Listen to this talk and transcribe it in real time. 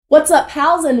What's up,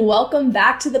 pals, and welcome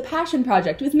back to The Passion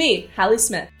Project with me, Hallie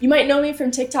Smith. You might know me from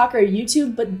TikTok or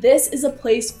YouTube, but this is a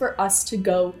place for us to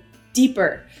go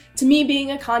deeper. To me,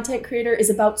 being a content creator is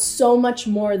about so much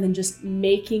more than just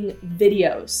making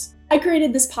videos. I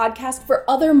created this podcast for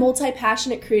other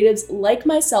multi-passionate creatives like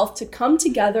myself to come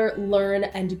together, learn,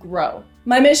 and grow.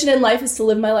 My mission in life is to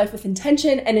live my life with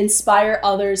intention and inspire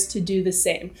others to do the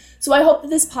same. So I hope that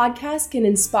this podcast can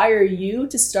inspire you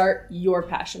to start your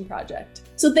passion project.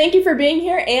 So thank you for being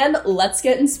here, and let's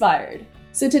get inspired.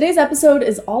 So today's episode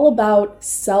is all about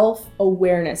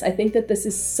self-awareness. I think that this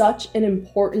is such an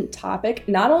important topic,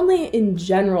 not only in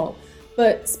general,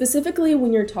 but specifically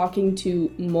when you're talking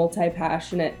to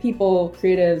multi-passionate people,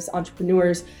 creatives,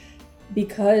 entrepreneurs,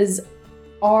 because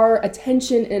our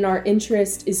attention and our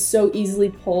interest is so easily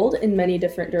pulled in many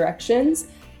different directions.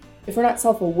 If we're not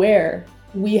self-aware,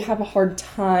 we have a hard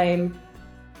time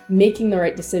making the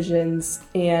right decisions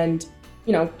and,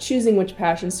 choosing which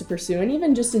passions to pursue, and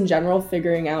even just in general,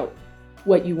 figuring out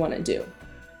what you want to do.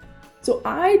 So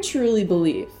I truly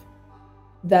believe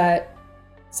that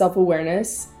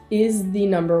self-awareness is the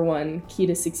number one key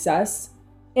to success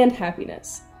and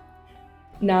happiness.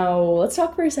 Now, let's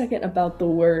talk for a second about the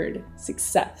word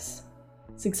success.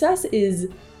 Success is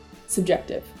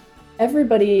subjective.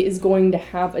 Everybody is going to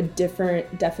have a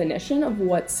different definition of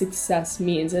what success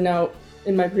means. And now,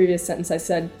 in my previous sentence, I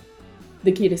said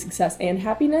the key to success and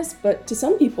happiness, but to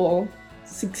some people,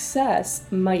 success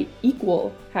might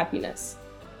equal happiness.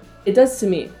 It does to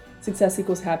me. Success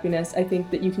equals happiness. I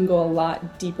think that you can go a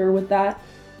lot deeper with that,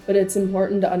 but it's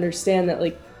important to understand that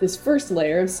this first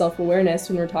layer of self-awareness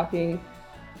when we're talking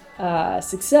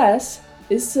success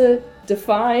is to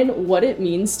define what it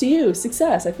means to you.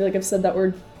 Success. I feel like I've said that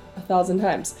word 1,000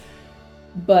 times,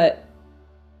 but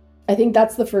I think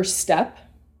that's the first step.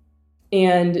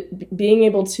 And being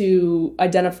able to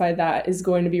identify that is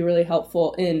going to be really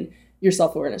helpful in your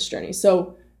self-awareness journey.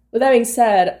 So with that being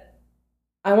said,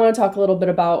 I want to talk a little bit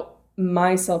about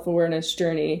my self-awareness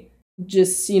journey.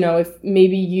 Just, if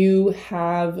maybe you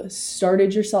have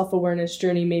started your self-awareness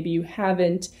journey, maybe you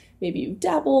haven't, maybe you've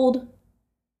dabbled,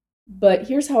 but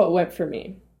here's how it went for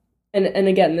me. And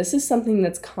again, this is something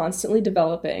that's constantly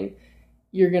developing.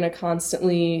 You're going to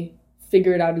constantly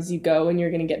figure it out as you go, and you're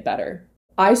going to get better.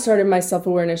 I started my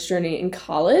self-awareness journey in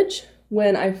college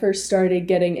when I first started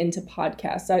getting into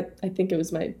podcasts. I think it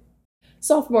was my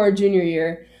sophomore or junior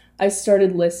year. I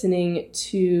started listening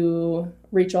to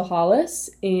Rachel Hollis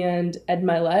and Ed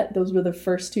Mylett. Those were the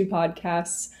first two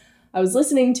podcasts I was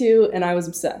listening to, and I was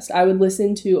obsessed. I would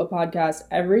listen to a podcast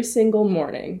every single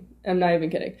morning. I'm not even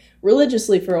kidding.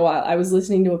 Religiously for a while, I was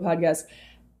listening to a podcast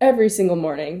every single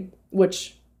morning,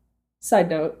 which, side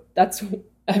note, that's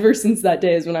ever since that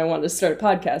day is when I wanted to start a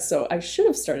podcast, so I should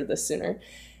have started this sooner.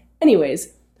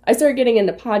 Anyways, I started getting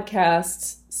into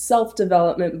podcasts,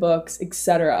 self-development books,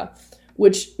 etc.,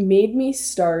 which made me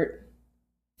start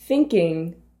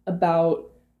thinking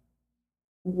about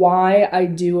why I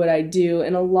do what I do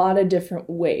in a lot of different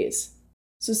ways.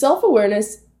 So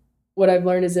self-awareness, what I've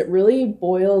learned is it really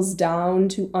boils down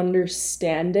to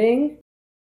understanding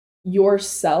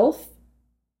yourself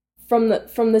from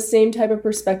the same type of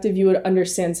perspective you would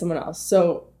understand someone else.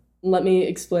 So let me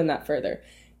explain that further.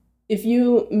 If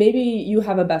maybe you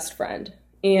have a best friend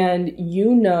and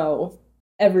you know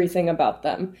everything about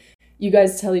them. You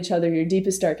guys tell each other your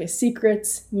deepest, darkest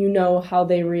secrets. You know how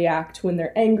they react when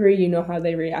they're angry. You know how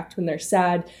they react when they're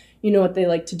sad. You know what they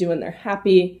like to do when they're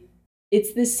happy.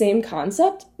 It's the same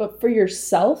concept, but for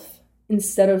yourself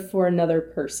instead of for another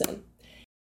person.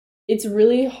 It's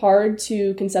really hard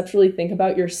to conceptually think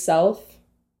about yourself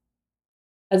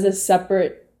as a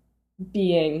separate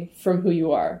being from who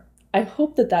you are. I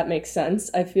hope that makes sense.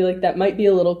 I feel like that might be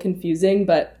a little confusing,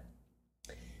 but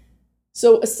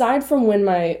so aside from when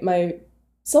my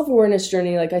self-awareness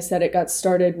journey, like I said, it got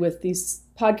started with these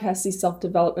podcasts, these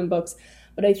self-development books,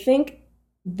 but I think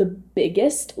the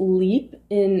biggest leap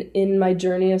in my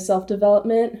journey of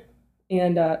self-development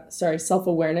and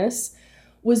self-awareness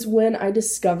was when I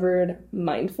discovered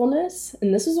mindfulness.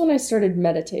 And this is when I started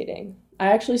meditating. I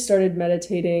actually started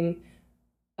meditating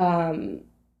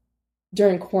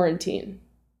during quarantine.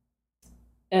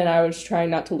 And I was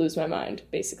trying not to lose my mind,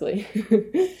 basically.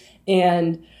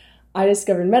 And I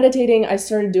discovered meditating. I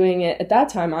started doing it. At that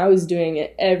time, I was doing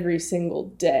it every single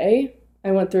day. I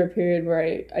went through a period where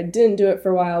I didn't do it for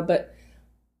a while, but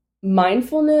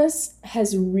mindfulness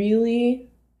has really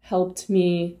helped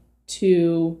me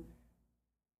to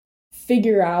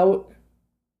figure out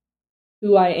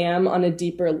who I am on a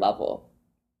deeper level.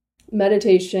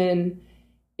 Meditation,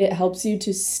 it helps you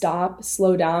to stop,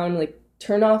 slow down,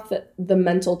 turn off the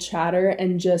mental chatter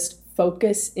and just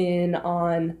focus in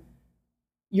on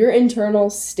your internal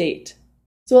state.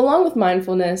 So along with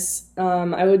mindfulness,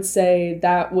 I would say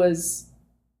that was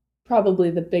probably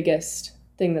the biggest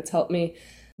thing that's helped me.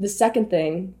 The second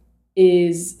thing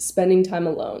is spending time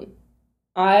alone.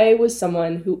 I was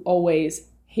someone who always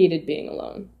hated being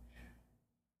alone.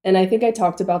 And I think I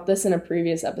talked about this in a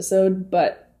previous episode,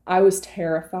 but I was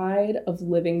terrified of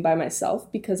living by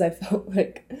myself because I felt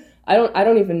like I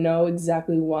don't even know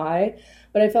exactly why,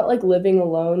 but I felt like living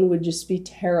alone would just be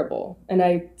terrible, and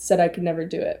I said I could never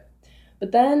do it.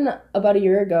 But then about a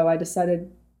year ago, I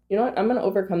decided, you know what, I'm going to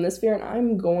overcome this fear and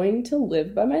I'm going to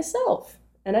live by myself.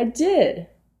 And I did.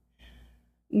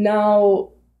 Now,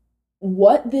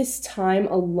 what this time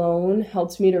alone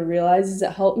helped me to realize is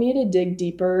it helped me to dig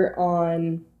deeper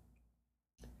on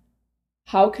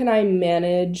how can I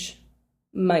manage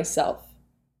myself.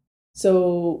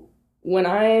 So when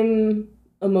I'm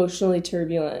emotionally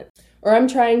turbulent or I'm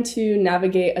trying to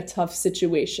navigate a tough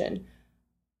situation,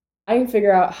 I can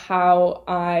figure out how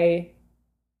I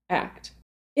act.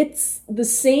 It's the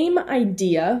same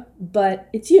idea, but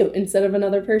it's you instead of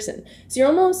another person. So you're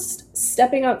almost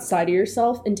stepping outside of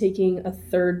yourself and taking a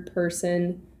third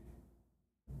person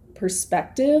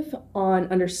perspective on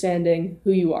understanding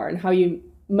who you are and how you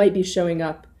might be showing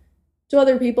up to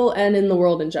other people and in the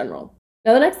world in general.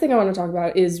 Now, the next thing I want to talk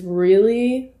about is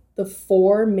really the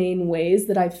 4 main ways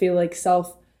that I feel like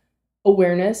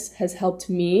self-awareness has helped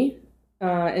me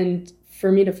and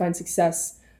for me to find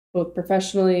success both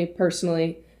professionally,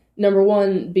 personally. Number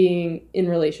 1 being in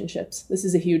relationships. This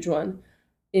is a huge one.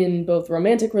 In both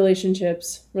romantic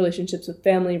relationships, relationships with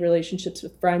family, relationships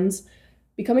with friends.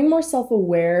 Becoming more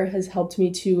self-aware has helped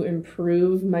me to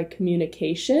improve my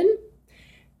communication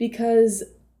because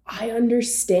I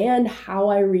understand how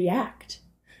I react.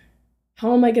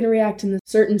 How am I going to react in a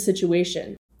certain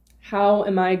situation? How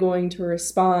am I going to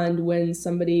respond when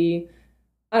somebody,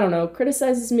 I don't know,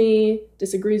 criticizes me,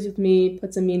 disagrees with me,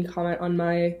 puts a mean comment on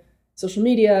my social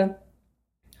media?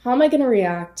 How am I going to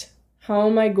react? How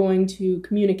am I going to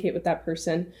communicate with that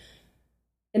person?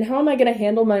 And how am I going to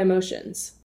handle my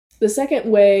emotions? The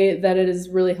second way that it has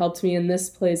really helped me, and this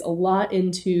plays a lot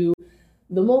into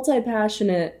the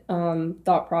multi-passionate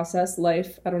thought process,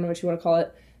 life, I don't know what you want to call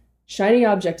it, shiny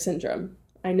object syndrome.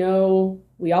 I know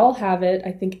we all have it.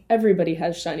 I think everybody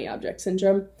has shiny object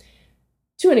syndrome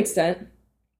to an extent.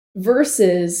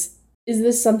 Versus, is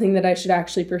this something that I should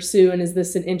actually pursue, and is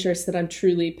this an interest that I'm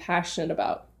truly passionate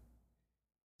about?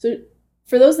 So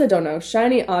for those that don't know,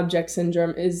 shiny object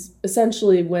syndrome is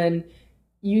essentially when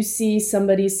you see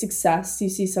somebody's success, you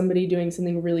see somebody doing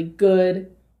something really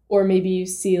good, or maybe you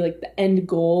see like the end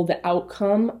goal, the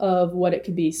outcome of what it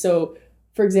could be. So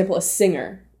for example, a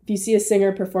singer. If you see a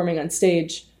singer performing on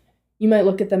stage, you might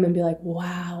look at them and be like,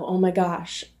 wow, oh my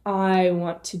gosh, I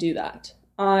want to do that.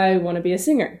 I want to be a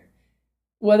singer.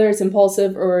 Whether it's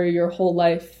impulsive or your whole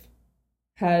life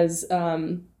has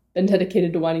been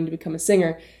dedicated to wanting to become a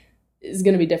singer, is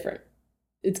going to be different.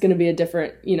 It's going to be a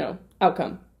different,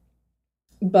 outcome.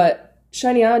 But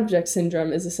shiny object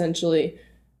syndrome is essentially,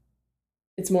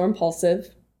 it's more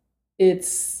impulsive.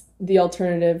 It's the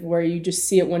alternative where you just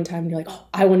see it one time and you're like, oh,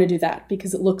 I want to do that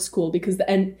because it looks cool, because the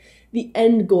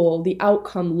end goal, the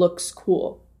outcome looks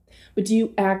cool. But do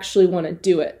you actually want to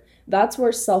do it? That's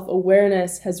where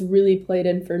self-awareness has really played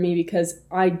in for me, because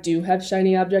I do have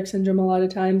shiny object syndrome a lot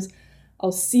of times.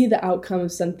 I'll see the outcome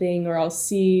of something, or I'll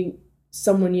see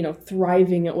someone,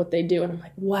 thriving at what they do. And I'm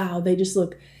like, wow, they're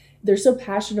so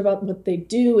passionate about what they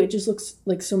do. It just looks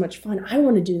like so much fun. I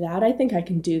want to do that. I think I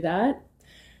can do that.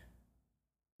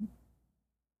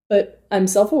 But I'm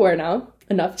self-aware now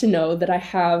enough to know that I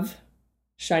have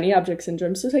shiny object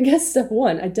syndrome. So I guess step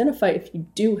 1, identify if you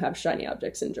do have shiny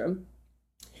object syndrome.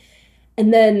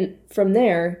 And then from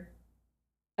there,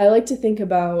 I like to think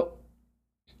about,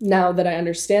 now that I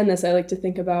understand this, I like to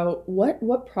think about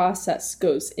what process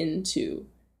goes into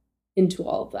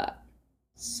all of that.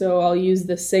 So I'll use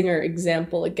the singer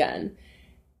example again.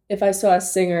 If I saw a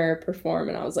singer perform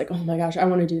and I was like, oh my gosh, I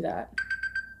want to do that.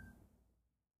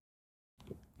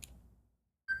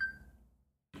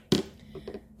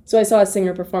 So I saw a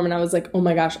singer perform and I was like, oh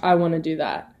my gosh, I want to do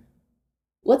that.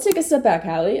 Let's take a step back,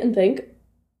 Hallie, and think,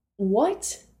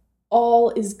 what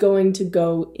all is going to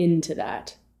go into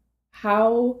that?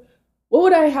 What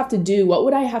would I have to do? What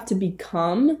would I have to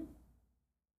become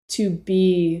to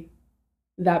be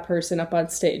that person up on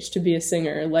stage, to be a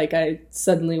singer like I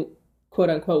suddenly, quote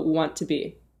unquote, want to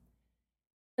be?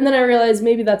 And then I realized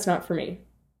maybe that's not for me.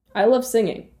 I love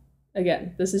singing.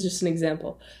 Again, this is just an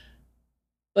example.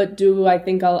 But do I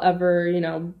think I'll ever,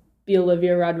 be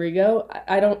Olivia Rodrigo?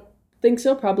 I don't think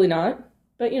so, probably not.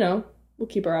 But, we'll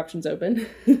keep our options open.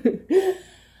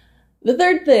 The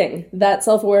third thing that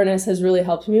self-awareness has really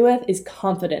helped me with is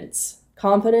confidence.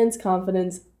 Confidence,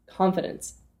 confidence,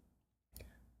 confidence.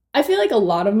 I feel like a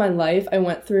lot of my life I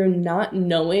went through not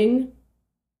knowing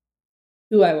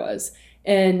who I was,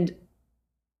 and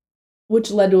which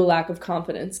led to a lack of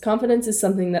confidence. Confidence is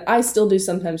something that I still do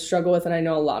sometimes struggle with, and I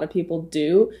know a lot of people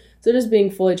do. So just being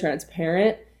fully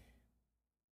transparent,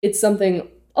 it's something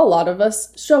a lot of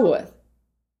us struggle with.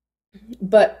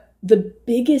 But the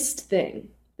biggest thing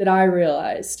that I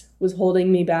realized was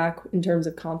holding me back in terms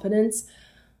of confidence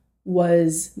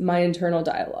was my internal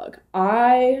dialogue.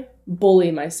 I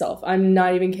bully myself. I'm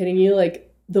not even kidding you.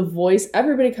 Like the voice,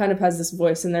 everybody kind of has this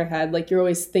voice in their head. Like you're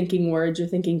always thinking words, you're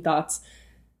thinking thoughts.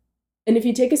 And if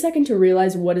you take a second to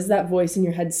realize what is that voice in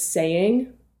your head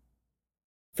saying,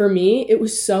 for me, it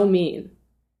was so mean.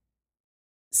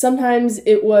 Sometimes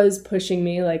it was pushing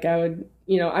me. Like I would,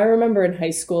 I remember in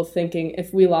high school thinking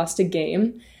if we lost a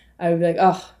game, I would be like,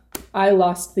 oh, I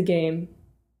lost the game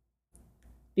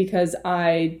because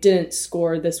I didn't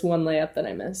score this one layup that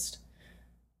I missed.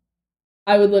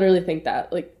 I would literally think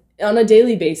that. Like on a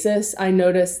daily basis, I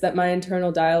notice that my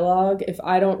internal dialogue, if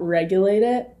I don't regulate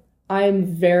it, I'm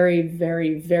very,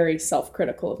 very, very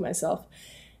self-critical of myself.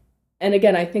 And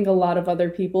again, I think a lot of other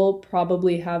people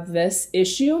probably have this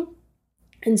issue.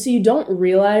 And so you don't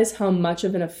realize how much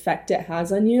of an effect it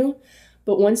has on you.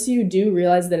 But once you do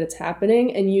realize that it's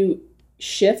happening and you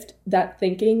shift that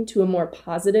thinking to a more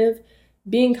positive,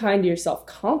 being kind to yourself,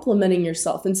 complimenting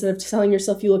yourself instead of telling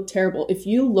yourself you look terrible. If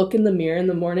you look in the mirror in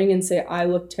the morning and say, I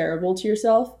look terrible to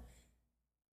yourself,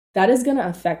 that is going to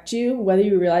affect you, whether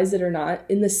you realize it or not,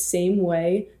 in the same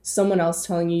way someone else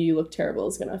telling you look terrible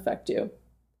is going to affect you.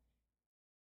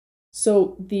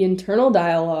 So the internal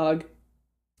dialogue,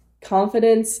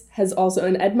 confidence has also,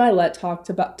 and Ed Mylett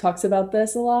talks about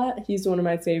this a lot. He's one of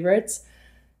my favorites.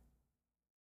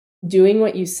 Doing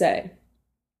what you say.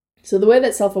 So the way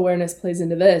that self-awareness plays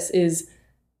into this is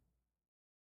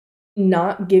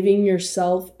not giving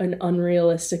yourself an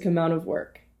unrealistic amount of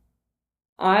work.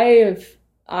 I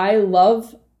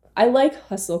like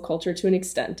hustle culture to an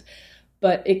extent,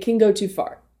 but it can go too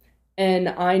far. And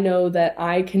I know that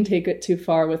I can take it too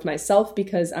far with myself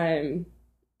because I'm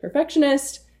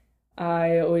perfectionist.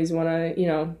 I always want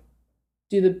to,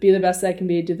 be the best that I can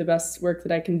be, do the best work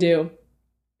that I can do.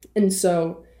 And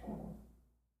so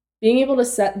being able to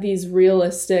set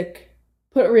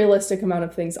put a realistic amount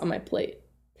of things on my plate,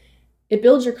 it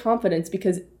builds your confidence,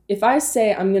 because if I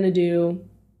say I'm going to do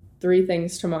 3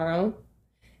 things tomorrow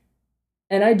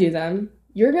and I do them,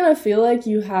 you're going to feel like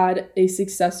you had a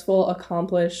successful,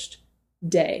 accomplished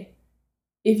day.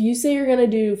 If you say you're going to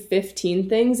do 15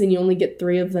 things and you only get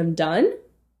 3 of them done,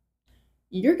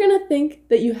 you're going to think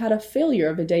that you had a failure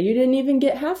of a day. You didn't even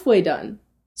get halfway done.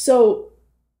 So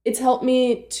it's helped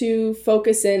me to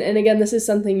focus in. And again, this is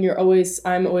something I'm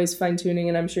always fine-tuning,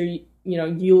 and I'm sure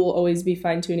you'll always be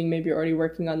fine-tuning. Maybe you're already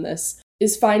working on this,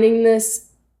 is finding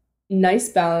this nice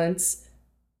balance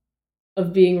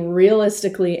of being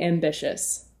realistically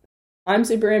ambitious. I'm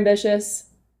super ambitious.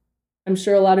 I'm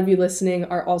sure a lot of you listening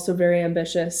are also very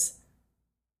ambitious,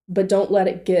 but don't let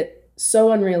it get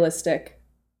so unrealistic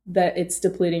that it's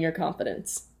depleting your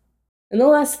confidence. And the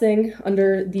last thing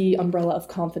under the umbrella of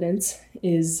confidence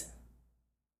is,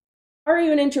 are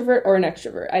you an introvert or an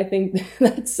extrovert? I think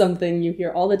that's something you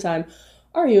hear all the time.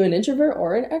 Are you an introvert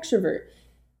or an extrovert?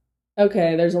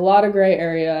 Okay, there's a lot of gray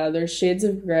area. There's shades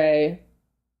of gray.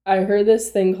 I heard this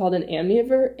thing called an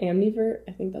ambivert.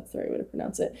 I think that's the right way to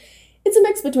pronounce it. It's a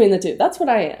mix between the two. That's what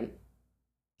I am.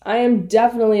 I am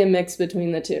definitely a mix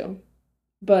between the two.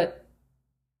 But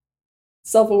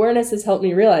self-awareness has helped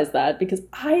me realize that, because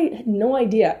I had no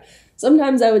idea.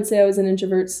 Sometimes I would say I was an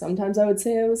introvert, sometimes I would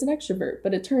say I was an extrovert,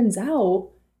 but it turns out,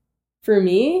 for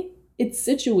me, it's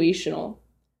situational.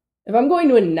 If I'm going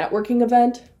to a networking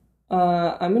event,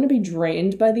 I'm going to be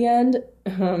drained by the end.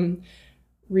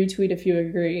 Retweet if you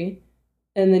agree.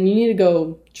 And then you need to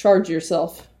go charge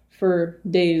yourself for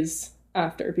days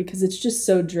after, because it's just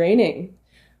so draining.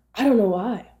 I don't know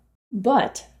why.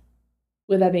 But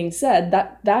with that being said,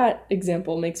 that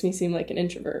example makes me seem like an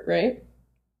introvert, right?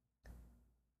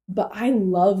 But I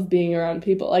love being around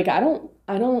people. Like I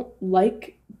don't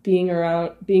like being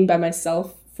by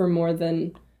myself for more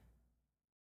than,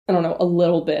 I don't know, a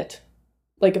little bit.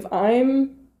 Like if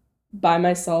I'm by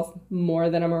myself more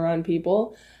than I'm around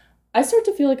people, I start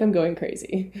to feel like I'm going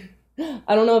crazy.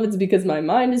 I don't know if it's because my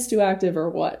mind is too active or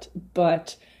what,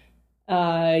 but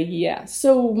yeah.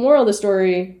 So moral of the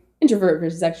story, introvert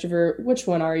versus extrovert, which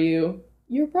one are you?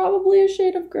 You're probably a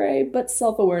shade of gray, but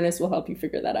self-awareness will help you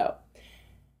figure that out.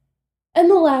 And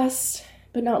the last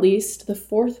but not least, the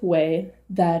fourth way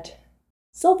that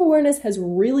self-awareness has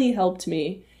really helped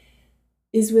me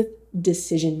is with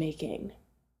decision making.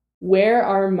 Where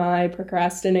are my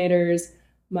procrastinators,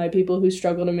 my people who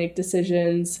struggle to make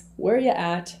decisions? Where are you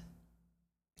at?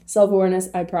 Self-awareness,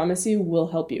 I promise you,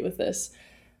 will help you with this.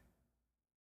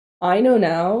 I know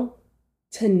now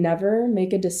to never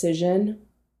make a decision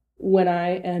when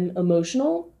I am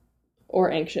emotional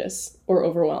or anxious or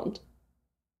overwhelmed.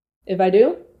 If I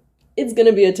do, it's going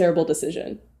to be a terrible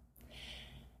decision.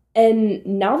 And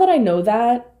now that I know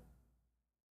that,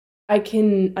 I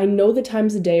know the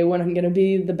times of day when I'm going to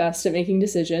be the best at making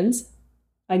decisions.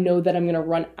 I know that I'm going to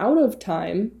run out of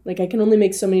time. Like, I can only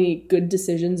make so many good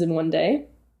decisions in one day.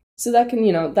 So that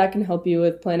can help you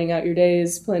with planning out your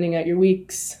days, planning out your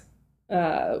weeks,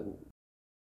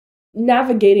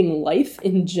 navigating life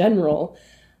in general.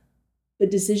 But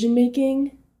decision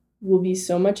making will be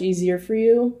so much easier for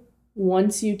you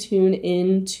once you tune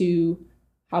into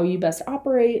how you best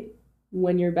operate,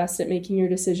 when you're best at making your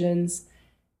decisions,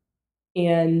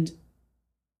 and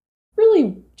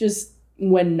really just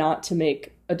when not to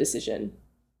make a decision.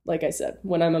 Like I said,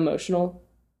 when I'm emotional,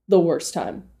 the worst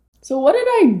time. So what did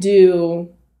I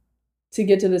do to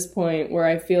get to this point where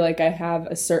I feel like I have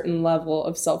a certain level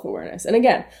of self-awareness? And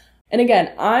again,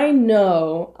 I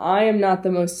know I am not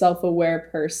the most self-aware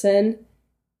person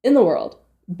in the world,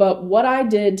 but what I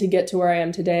did to get to where I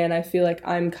am today, and I feel like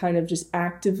I'm kind of just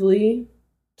actively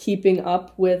keeping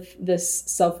up with this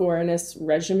self-awareness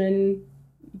regimen,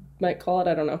 might call it,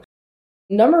 I don't know.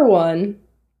 Number one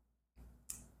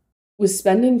was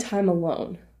spending time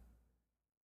alone.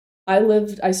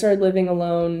 I started living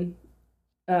alone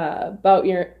a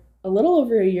little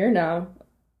over a year ago.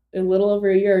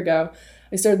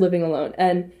 I started living alone,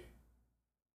 and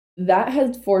that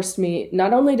had forced me,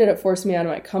 not only did it force me out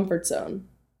of my comfort zone,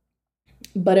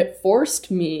 but it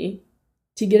forced me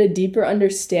to get a deeper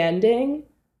understanding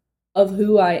of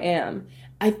who I am.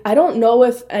 I don't know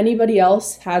if anybody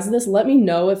else has this. Let me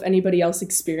know if anybody else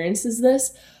experiences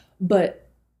this, but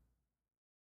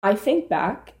I think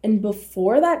back, and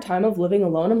before that time of living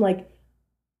alone, I'm like,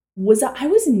 I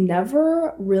was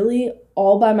never really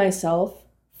all by myself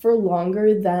for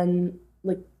longer than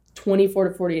like 24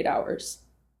 to 48 hours.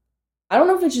 I don't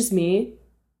know if it's just me,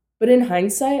 but in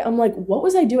hindsight, I'm like, what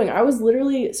was I doing? I was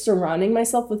literally surrounding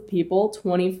myself with people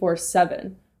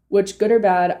 24/7, which, good or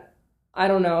bad, I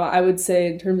don't know. I would say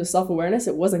in terms of self-awareness,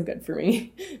 it wasn't good for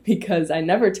me because I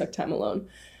never took time alone.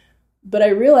 But I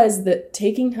realized that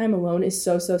taking time alone is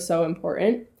so, so, so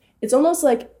important. It's almost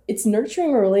like it's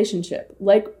nurturing a relationship.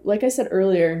 Like I said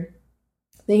earlier,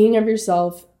 thinking of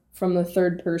yourself from the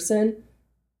third person,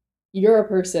 you're a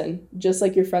person, just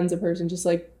like your friend's a person, just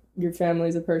like your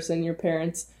family's a person, your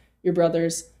parents, your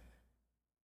brothers.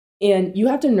 And you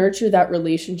have to nurture that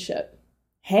relationship.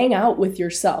 Hang out with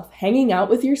yourself. Hanging out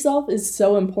with yourself is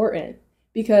so important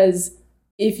because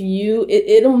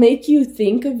it'll make you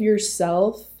think of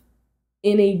yourself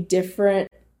in a different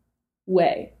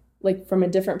way, like from a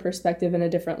different perspective and a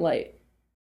different light.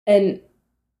 And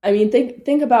I mean,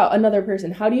 think about another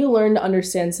person. How do you learn to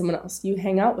understand someone else? You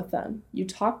hang out with them. You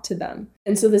talk to them.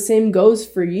 And so the same goes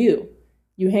for you.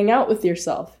 You hang out with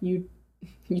yourself. You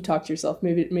talk to yourself.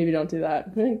 Maybe don't do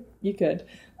that. You could.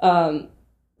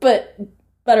 But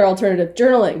better alternative,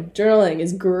 journaling. Journaling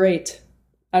is great.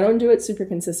 I don't do it super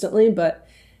consistently, but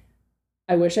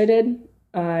I wish I did.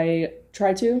 I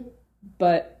try to,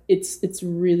 but it's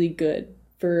really good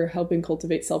for helping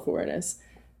cultivate self-awareness.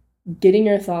 Getting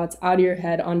your thoughts out of your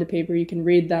head onto paper, you can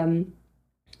read them,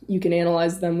 you can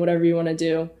analyze them, whatever you want to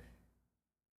do.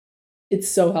 It's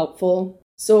so helpful.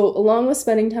 So along with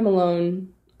spending time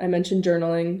alone, I mentioned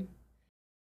journaling.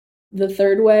 The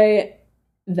third way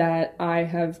that I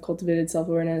have cultivated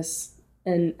self-awareness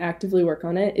and actively work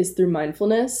on it is through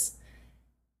mindfulness,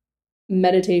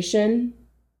 meditation.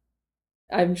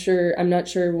 I'm not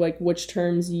sure like which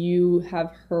terms you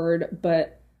have heard,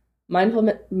 but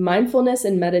mindfulness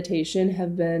and meditation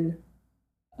have been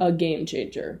a game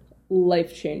changer,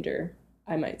 life changer,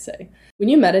 I might say. When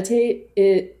you meditate,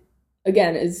 it,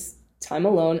 again, is time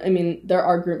alone. I mean, there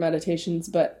are group meditations,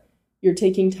 but you're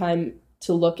taking time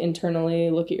to look internally,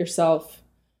 look at yourself.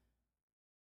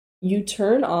 You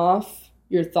turn off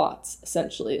your thoughts,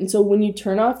 essentially. And so when you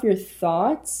turn off your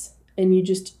thoughts and you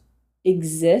just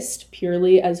exist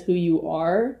purely as who you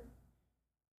are,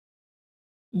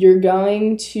 you're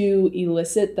going to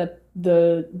elicit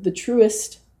the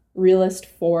truest, realist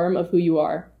form of who you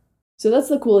are. So that's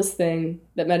the coolest thing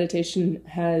that meditation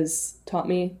has taught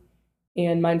me,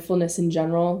 and mindfulness in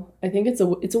general. I think it's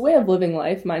a way of living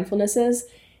life, mindfulness is,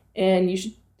 and you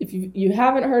should, if you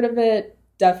haven't heard of it,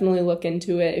 definitely look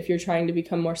into it if you're trying to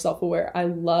become more self-aware. I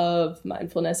love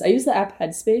mindfulness. I use the app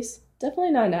Headspace.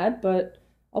 Definitely not an ad, but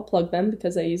I'll plug them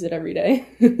because I use it every day.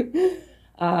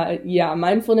 Yeah,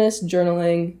 mindfulness,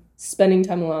 journaling, spending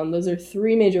time alone. Those are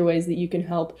 3 major ways that you can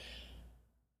help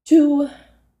to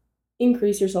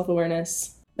increase your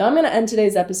self-awareness. Now I'm going to end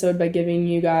today's episode by giving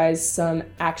you guys some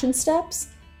action steps.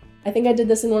 I think I did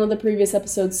this in one of the previous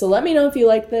episodes, so let me know if you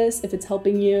like this. If it's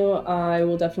helping you, I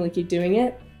will definitely keep doing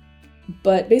it.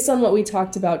 But based on what we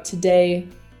talked about today,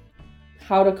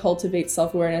 how to cultivate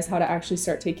self-awareness, how to actually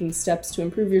start taking steps to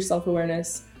improve your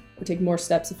self-awareness, or take more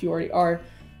steps if you already are.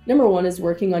 Number 1 is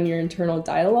working on your internal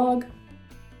dialogue.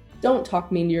 Don't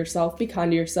talk mean to yourself. Be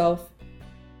kind to yourself.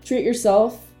 Treat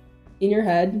yourself in your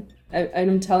head.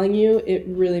 I'm telling you, it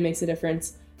really makes a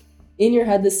difference. In your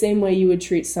head, the same way you would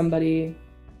treat somebody,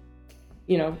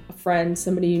 a friend,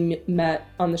 somebody you met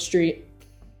on the street.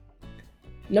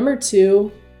 Number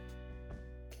 2,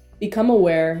 become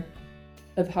aware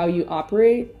of how you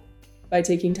operate by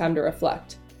taking time to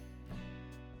reflect.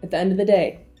 At the end of the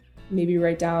day, maybe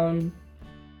write down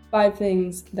 5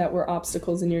 things that were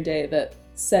obstacles in your day that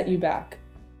set you back,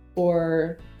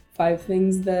 or 5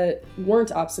 things that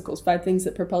weren't obstacles, 5 things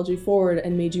that propelled you forward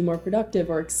and made you more productive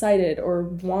or excited or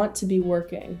want to be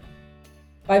working.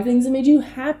 5 things that made you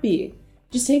happy.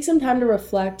 Just take some time to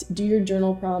reflect, do your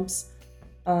journal prompts,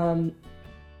 and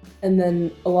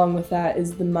then along with that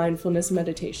is the mindfulness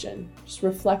meditation. Just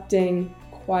reflecting,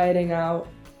 quieting out,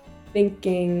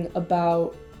 thinking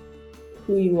about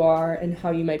who you are and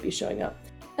how you might be showing up.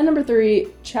 And number 3,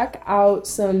 check out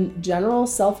some general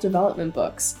self-development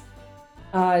books.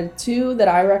 2 that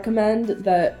I recommend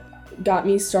that got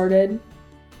me started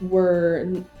were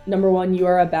number 1, You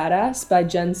Are a Badass by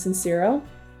Jen Sincero,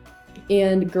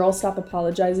 and Girl Stop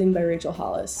Apologizing by Rachel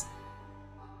Hollis.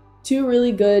 2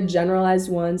 really good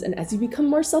generalized ones, and as you become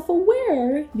more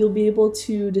self-aware, you'll be able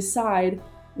to decide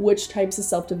which types of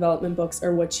self-development books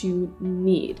are what you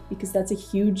need, because that's a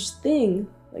huge thing.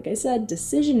 Like I said,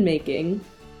 decision making.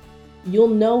 You'll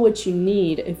know what you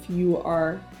need if you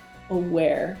are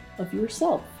aware of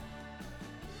yourself.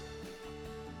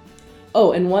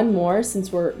 Oh, and one more,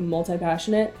 since we're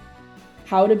multi-passionate,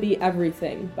 How to Be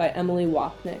Everything by Emily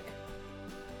Wapnick.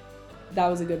 That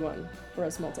was a good one for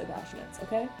us multi-passionates,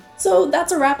 okay? So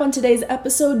that's a wrap on today's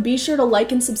episode. Be sure to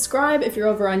like and subscribe if you're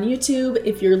over on YouTube.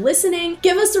 If you're listening,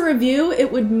 give us a review.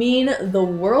 It would mean the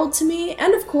world to me.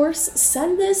 And of course,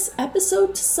 send this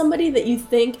episode to somebody that you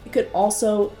think could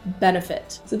also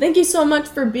benefit. So thank you so much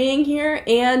for being here,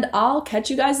 and I'll catch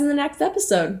you guys in the next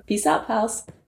episode. Peace out, pals.